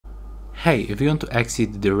Hey, if you want to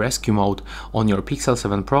exit the rescue mode on your Pixel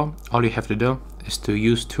 7 Pro, all you have to do is to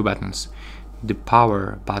use two buttons, the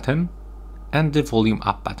power button and the volume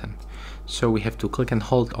up button. So we have to click and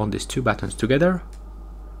hold on these two buttons together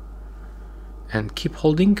and keep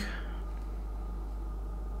holding.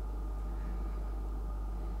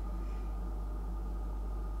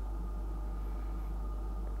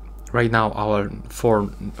 Right now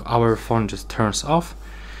our phone just turns off.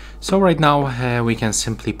 So right now we can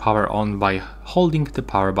simply power on by holding the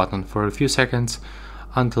power button for a few seconds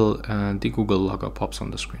until the Google logo pops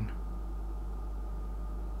on the screen.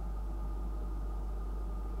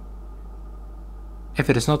 If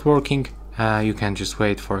it is not working, you can just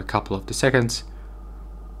wait for a couple of the seconds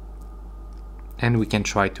and we can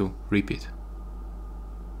try to repeat.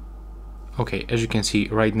 Okay, as you can see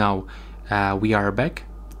right now we are back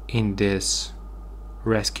in this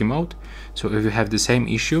rescue mode. So if you have the same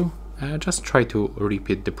issue, just try to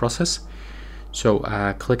repeat the process. So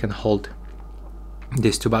click and hold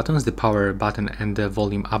these two buttons, the power button and the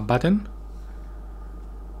volume up button.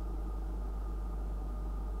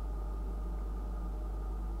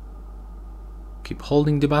 Keep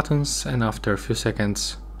holding the buttons, and after a few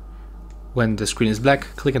seconds, when the screen is black,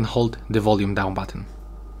 click and hold the volume down button.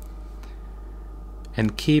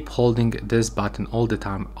 And keep holding this button all the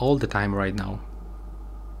time right now.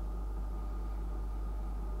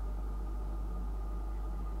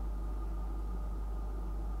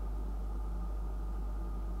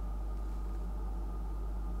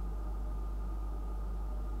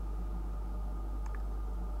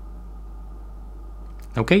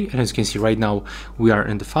 Okay, and as you can see right now we are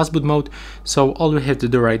in the fast boot mode, so all we have to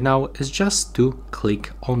do right now is just to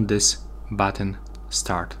click on this button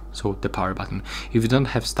start, so the power button. If you don't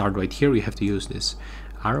have start right here, you have to use these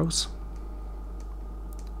arrows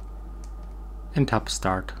and tap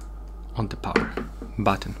start on the power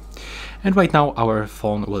button. And right now our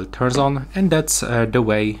phone will turn on, and that's the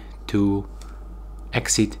way to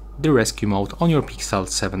exit the rescue mode on your Pixel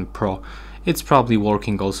 7 Pro. It's probably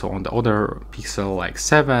working also on the other Pixel like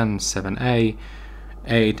 7, 7a,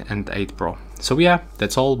 8 and 8 Pro. So yeah,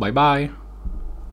 that's all, bye bye.